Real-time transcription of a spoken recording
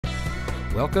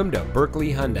Welcome to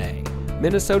Buerkle Hyundai,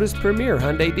 Minnesota's premier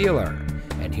Hyundai dealer.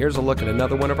 And here's a look at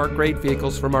another one of our great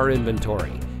vehicles from our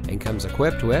inventory, and comes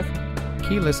equipped with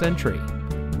keyless entry,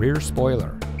 rear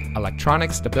spoiler,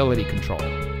 electronic stability control,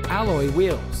 alloy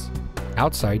wheels,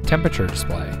 outside temperature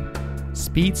display,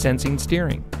 speed sensing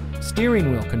steering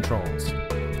wheel controls,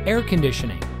 air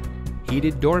conditioning,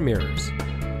 heated door mirrors,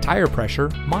 tire pressure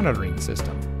monitoring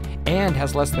system, and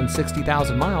has less than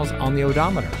 60,000 miles on the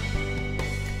odometer.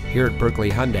 Here at Buerkle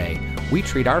Hyundai, we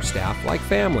treat our staff like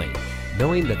family,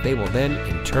 knowing that they will then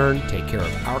in turn take care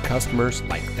of our customers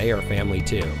like they are family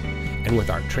too. And with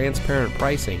our transparent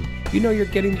pricing, you know you're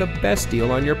getting the best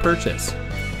deal on your purchase.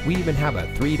 We even have a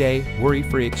 3-day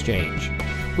worry-free exchange.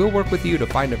 We'll work with you to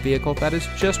find a vehicle that is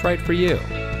just right for you.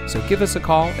 So give us a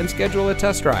call and schedule a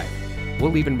test drive.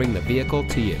 We'll even bring the vehicle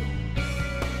to you.